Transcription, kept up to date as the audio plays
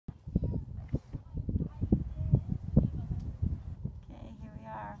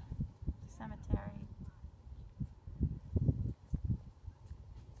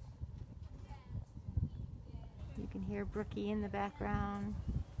hear Brookie in the background.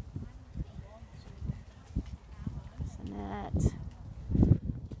 Annette,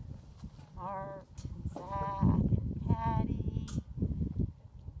 Mark, and Zach, and Patty.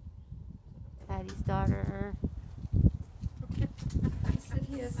 Patty's daughter.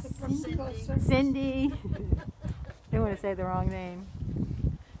 Cindy. Don't want to say the wrong name.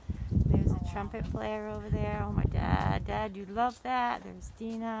 There's a trumpet player over there. Oh, my dad. Dad, you love that. There's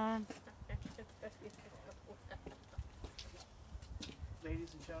Dina.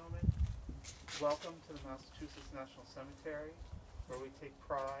 Ladies and gentlemen, welcome to the Massachusetts National Cemetery, where we take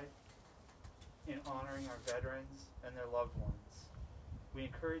pride in honoring our veterans and their loved ones. We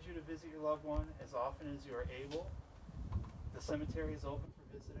encourage you to visit your loved one as often as you are able. The cemetery is open for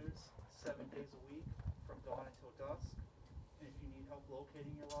visitors 7 days a week from dawn until dusk. And if you need help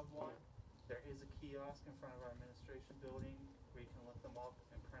locating your loved one, there is a kiosk in front of our administration building where you can lift them up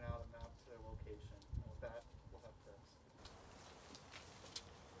and print out a map to their location. And with that, we'll have Chris.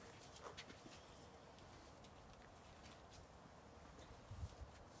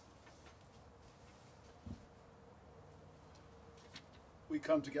 We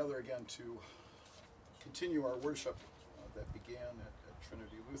come together again to continue our worship that began at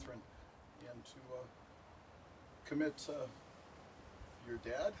Trinity Lutheran, and to commit your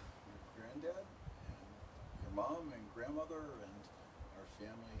dad, your granddad, and your mom and grandmother, and our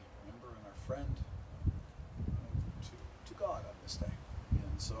family member and our friend to God on this day.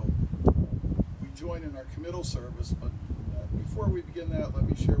 And so we join in our committal service, but before we begin that, let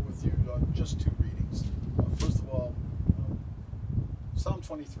me share with you just two readings. First of all, Psalm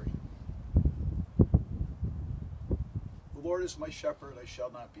 23. The Lord is my shepherd, I shall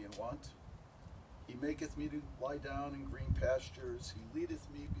not be in want. He maketh me to lie down in green pastures. He leadeth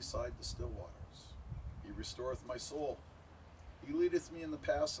me beside the still waters. He restoreth my soul. He leadeth me in the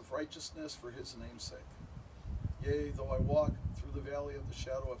paths of righteousness for his name's sake. Yea, though I walk through the valley of the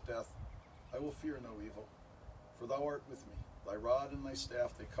shadow of death, I will fear no evil, for thou art with me. Thy rod and thy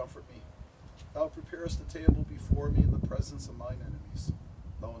staff, they comfort me. Thou preparest a table before me in the presence of mine enemies.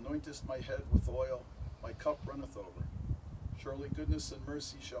 Thou anointest my head with oil, my cup runneth over. Surely goodness and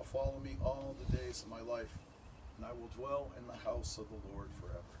mercy shall follow me all the days of my life, and I will dwell in the house of the Lord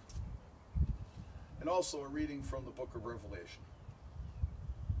forever. And also a reading from the book of Revelation.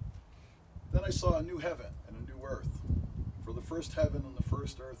 Then I saw a new heaven and a new earth, for the first heaven and the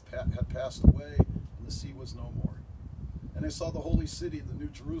first earth had passed away, and the sea was no more. And I saw the holy city, the new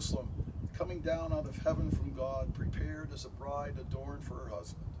Jerusalem, coming down out of heaven from God, prepared as a bride adorned for her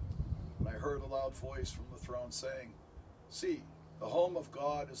husband. And I heard a loud voice from the throne saying, See, the home of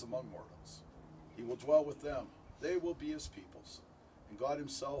God is among mortals. He will dwell with them. They will be his peoples, and God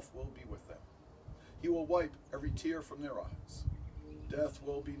himself will be with them. He will wipe every tear from their eyes. Death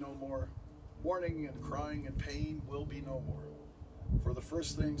will be no more. Mourning and crying and pain will be no more, for the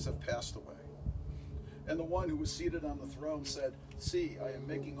first things have passed away. And the one who was seated on the throne said, See, I am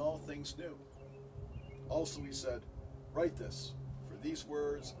making all things new. Also he said, Write this, for these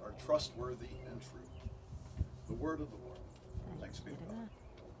words are trustworthy and true. The word of the Lord. Thanks be to God.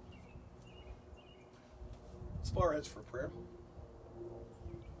 Let's bow our heads for prayer.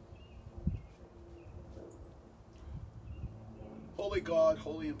 Holy God,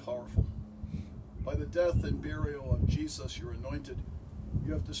 holy and powerful, by the death and burial of Jesus, your anointed,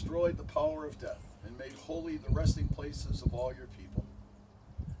 you have destroyed the power of death and made holy the resting places of all your people.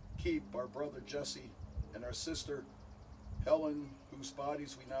 Keep our brother Jesse and our sister Helen, whose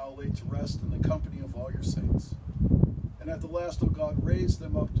bodies we now lay to rest in the company of all your saints. And at the last, O God, raise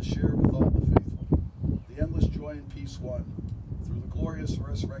them up to share with all the faithful the endless joy and peace won through the glorious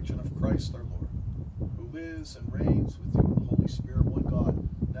resurrection of Christ our Lord, who lives and reigns with you in the Holy Spirit, one God,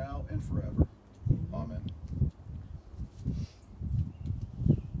 now and forever. Amen.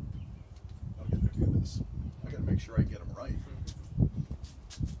 I'm going to do this. I got to make sure I get them right.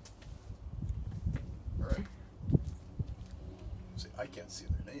 All right. See, I can't see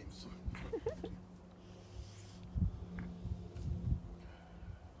their names.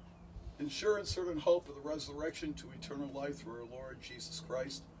 In sure and certain hope of the resurrection to eternal life through our Lord Jesus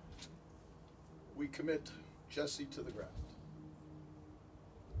Christ, we commit Jesse to the ground.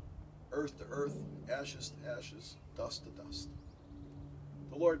 Earth to earth, ashes to ashes, dust to dust.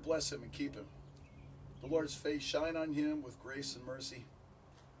 The Lord bless him and keep him. The Lord's face shine on him with grace and mercy.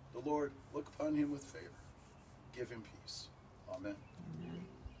 The Lord look upon him with favor. Give him peace. Amen.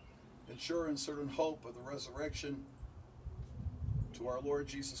 In sure and certain hope of the resurrection to our Lord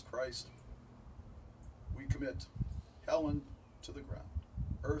Jesus Christ, we commit Helen to the ground.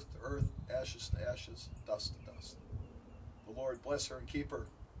 Earth to earth, ashes to ashes, dust to dust. The Lord bless her and keep her.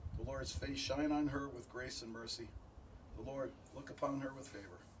 The Lord's face shine on her with grace and mercy. The Lord look upon her with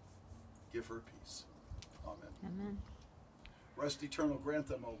favor. Give her peace. Amen. Amen. Rest eternal grant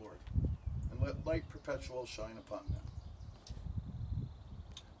them, O Lord, and let light perpetual shine upon them.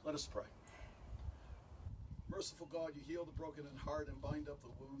 Let us pray. Merciful God, you heal the broken in heart and bind up the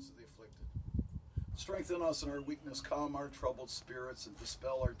wounds of the afflicted. Strengthen us in our weakness, calm our troubled spirits, and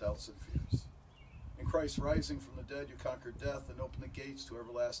dispel our doubts and fears. In Christ rising from the dead, you conquered death and opened the gates to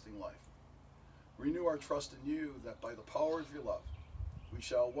everlasting life. Renew our trust in you, that by the power of your love, we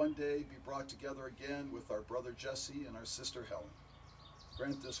shall one day be brought together again with our brother Jesse and our sister Helen.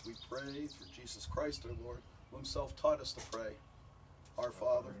 Grant this, we pray, through Jesus Christ our Lord, who himself taught us to pray. Our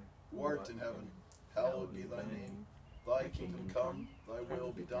Father, who art in heaven, hallowed be thy name. Thy kingdom come, thy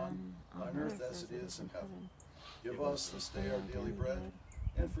will be done, on earth as it is in heaven. Give us this day our daily bread,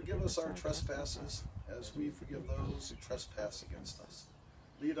 and forgive us our trespasses, as we forgive those who trespass against us.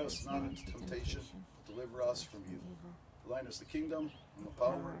 Lead us not into temptation, but deliver us from evil. For thine is the kingdom, and the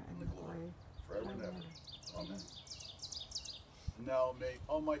power, and the glory, forever and ever. Amen. And now may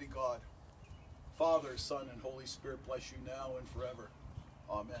Almighty God, Father, Son, and Holy Spirit bless you now and forever.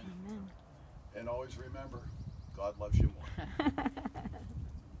 Amen. Amen. And always remember, God loves you more.